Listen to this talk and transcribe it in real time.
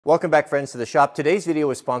Welcome back, friends, to the shop. Today's video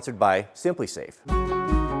is sponsored by Simply Safe.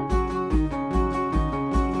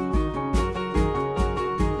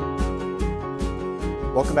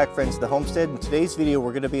 Welcome back, friends, to the homestead. In today's video,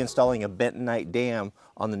 we're going to be installing a bentonite dam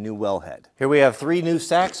on the new wellhead. Here we have 3 new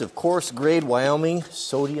sacks of coarse grade Wyoming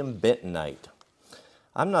sodium bentonite.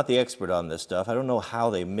 I'm not the expert on this stuff. I don't know how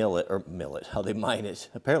they how they mine it.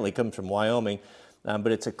 Apparently it comes from Wyoming,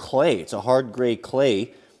 but it's a clay. It's a hard gray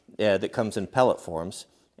clay that comes in pellet forms.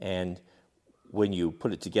 And when you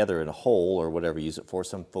put it together in a hole or whatever you use it for,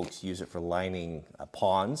 some folks use it for lining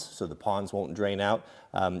ponds so the ponds won't drain out.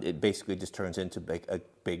 It basically just turns into a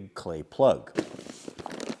big clay plug.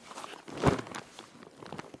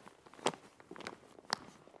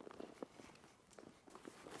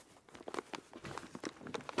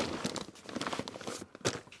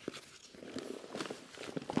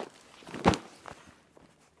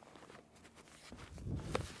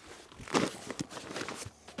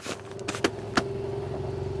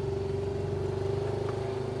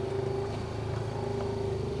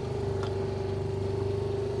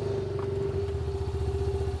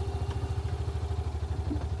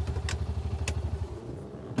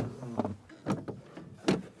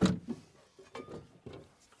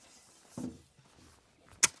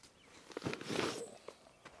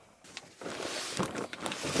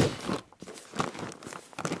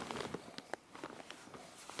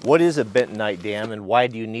 What is a bentonite dam and why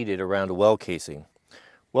do you need it around a well casing?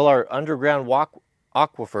 Well, our underground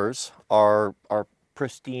aquifers are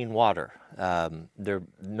pristine water. There's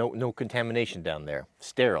no contamination down there.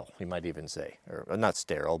 Sterile, you might even say. Or not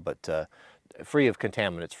sterile, but free of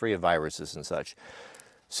contaminants, free of viruses and such.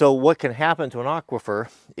 So what can happen to an aquifer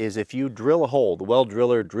is if you drill a hole, the well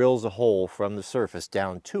driller drills a hole from the surface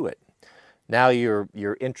down to it. Now you're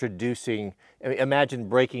introducing, imagine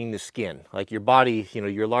breaking the skin. Like your body,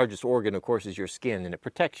 your largest organ, of course, is your skin, and it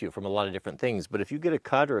protects you from a lot of different things. But if you get a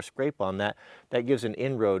cut or a scrape on that, that gives an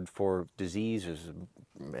inroad for diseases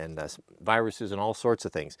and viruses and all sorts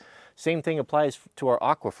of things. Same thing applies to our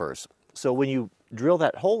aquifers. So when you drill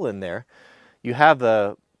that hole in there, you have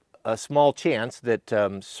a small chance that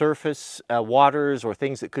surface waters or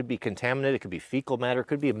things that could be contaminated, it could be fecal matter, it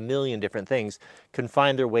could be a million different things, can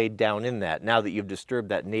find their way down in that now that you've disturbed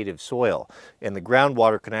that native soil. And the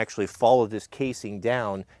groundwater can actually follow this casing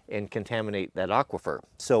down and contaminate that aquifer.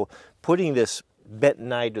 So putting this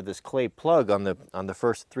bentonite or this clay plug on the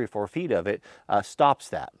first 3 or 4 feet of it stops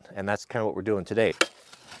that. And that's kind of what we're doing today.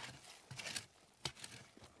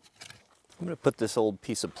 I'm going to put this old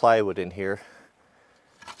piece of plywood in here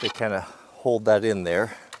to kind of hold that in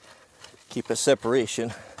there, keep a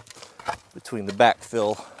separation between the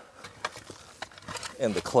backfill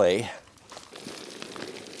and the clay.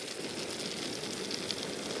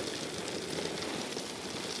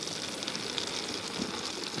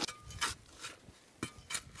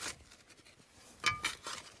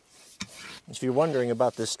 If you're wondering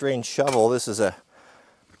about this strange shovel, this is a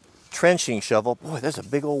trenching shovel. Boy, there's a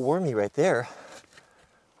big old wormy right there.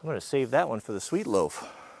 I'm going to save that one for the sweet loaf.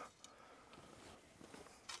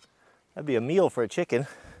 That'd be a meal for a chicken.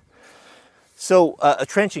 So a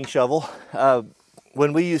trenching shovel,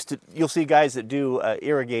 when we you'll see guys that do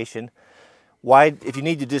irrigation, if you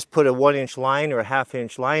need to just put a 1-inch line or a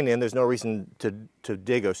 1/2-inch line in, there's no reason to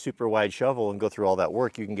dig a super wide shovel and go through all that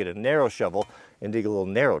work. You can get a narrow shovel and dig a little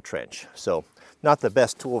narrow trench. So not the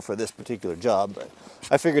best tool for this particular job, but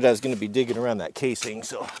I figured I was going to be digging around that casing,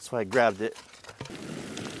 so that's why I grabbed it.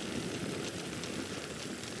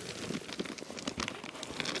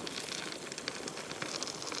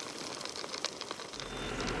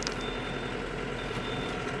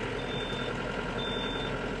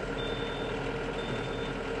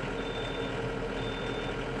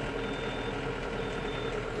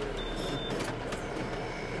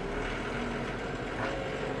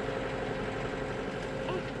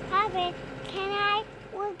 Can I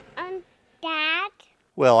work on that?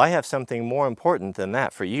 Well, I have something more important than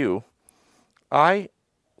that for you. I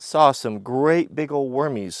saw some great big old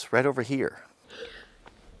wormies right over here.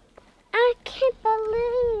 I can't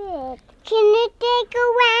believe it. Can you dig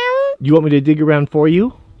around? You want me to dig around for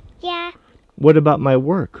you? Yeah. What about my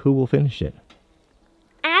work? Who will finish it?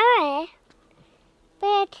 Alright.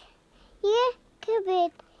 But you could be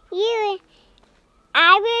you.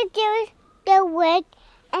 I will do the work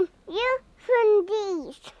and you from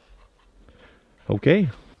these. Okay.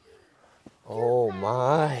 Oh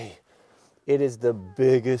my. It is the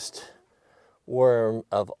biggest worm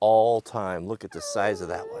of all time. Look at the size of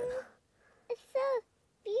that one. It's so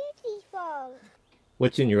beautiful.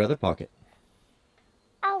 What's in your other pocket?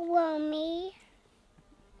 A wormy.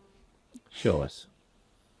 Show us.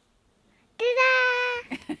 Ta-da!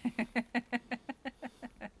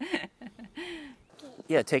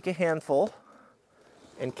 Yeah, take a handful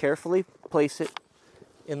and carefully place it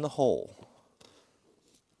in the hole.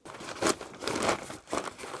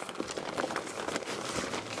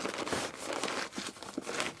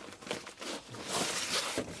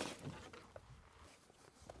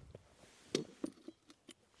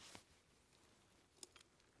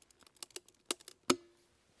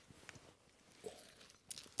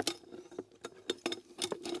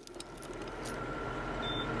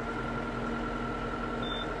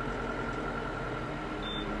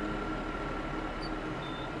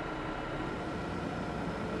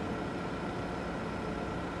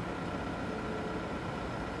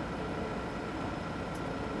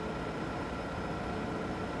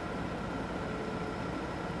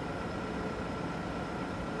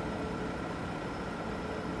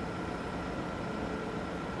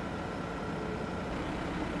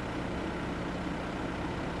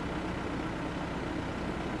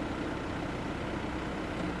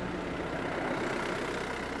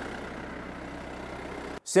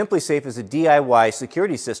 SimpliSafe is a DIY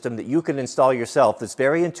security system that you can install yourself that's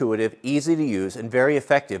very intuitive, easy to use, and very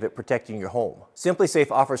effective at protecting your home. SimpliSafe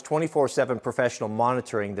offers 24/7 professional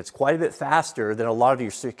monitoring that's quite a bit faster than a lot of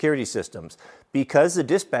your security systems. Because the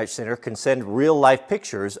dispatch center can send real-life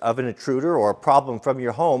pictures of an intruder or a problem from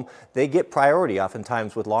your home, they get priority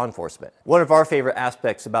oftentimes with law enforcement. One of our favorite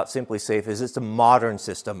aspects about SimpliSafe is it's a modern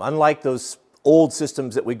system. Unlike those old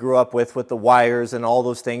systems that we grew up with the wires and all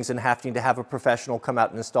those things and having to have a professional come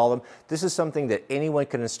out and install them, this is something that anyone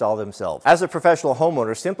can install themselves. As a professional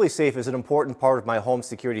homeowner, SimpliSafe is an important part of my home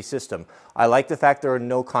security system. I like the fact there are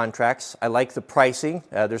no contracts. I like the pricing.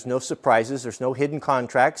 There's no surprises. There's no hidden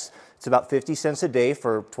contracts. It's about 50 cents a day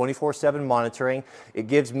for 24/7 monitoring. It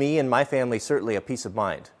gives me and my family certainly a peace of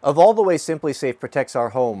mind. Of all the ways SimpliSafe protects our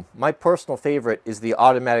home, my personal favorite is the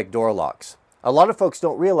automatic door locks. A lot of folks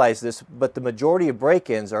don't realize this, but the majority of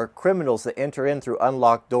break-ins are criminals that enter in through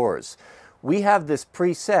unlocked doors. We have this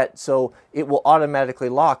preset so it will automatically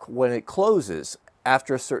lock when it closes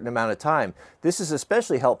after a certain amount of time. This is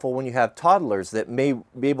especially helpful when you have toddlers that may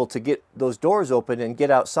be able to get those doors open and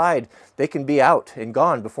get outside. They can be out and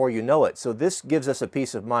gone before you know it. So this gives us a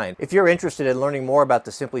peace of mind. If you're interested in learning more about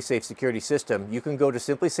the SimpliSafe security system, you can go to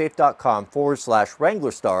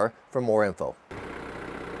simplisafe.com/Wranglerstar for more info.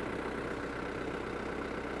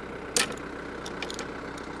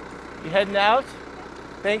 You heading out?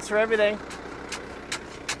 Thanks for everything.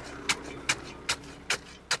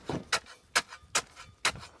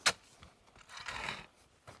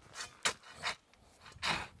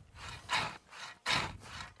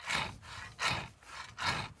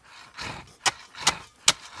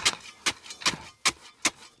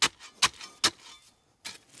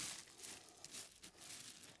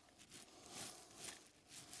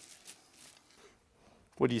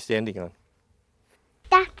 What are you standing on?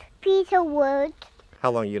 That piece of wood.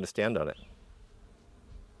 How long are you going to stand on it?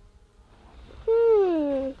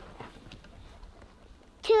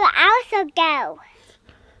 2 hours ago.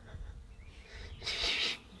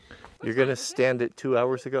 You're going to stand it 2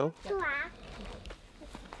 hours ago? 2 hours.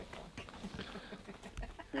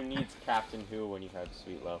 Who needs Captain Who when you have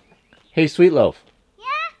Sweet Loaf? Hey, Sweet Loaf. Yeah.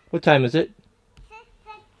 What time is it? 6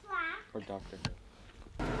 o'clock. Or Doctor Who?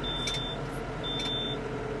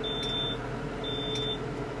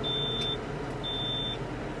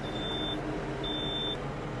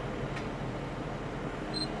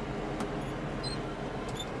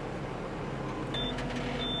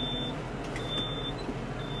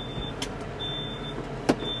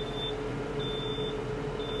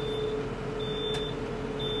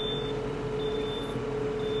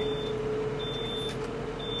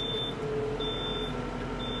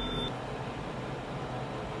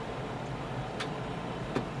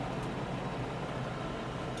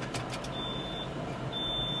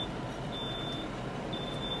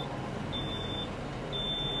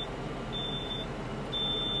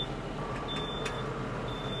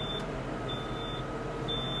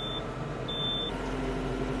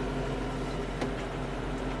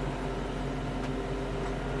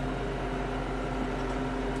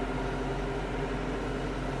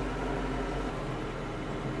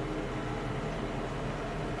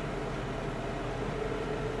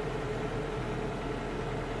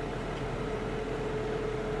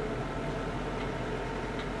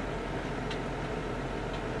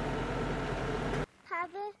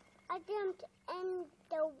 Papa, I jumped in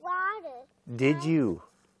the water. Did you?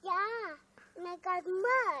 Yeah, and I got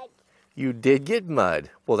mud. You did get mud.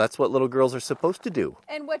 Well, that's what little girls are supposed to do.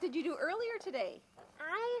 And what did you do earlier today?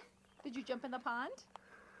 I, Did you jump in the pond?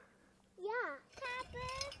 yeah.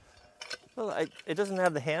 Papa, Well, it doesn't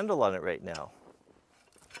have the handle on it right now.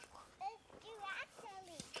 Let's do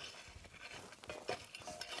actually.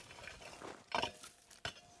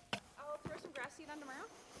 I'll throw some grass seed on tomorrow.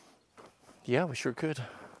 Yeah, we sure could. Do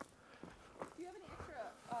you have any extra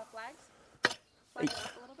flags? Flag it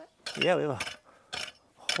up a little bit? Yeah, we have a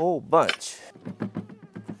whole bunch.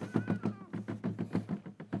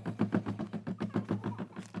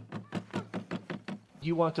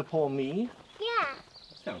 You want to pull me? Yeah.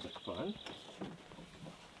 Sounds like fun.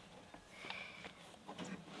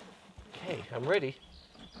 Okay, I'm ready.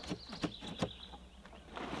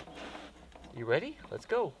 You ready? Let's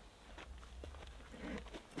go.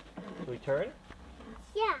 Can we turn?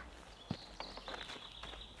 Yeah.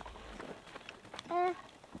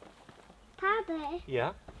 Papa,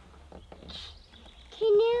 Yeah.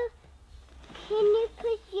 can you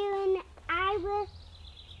push you and I will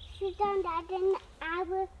sit on that and I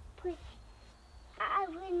will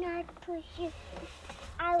not push you.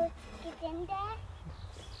 I will get in there.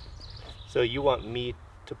 So you want me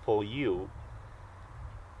to pull you,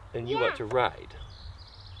 and you want Yeah. to ride.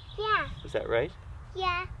 Yeah. Is that right?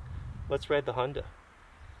 Yeah. Let's ride the Honda.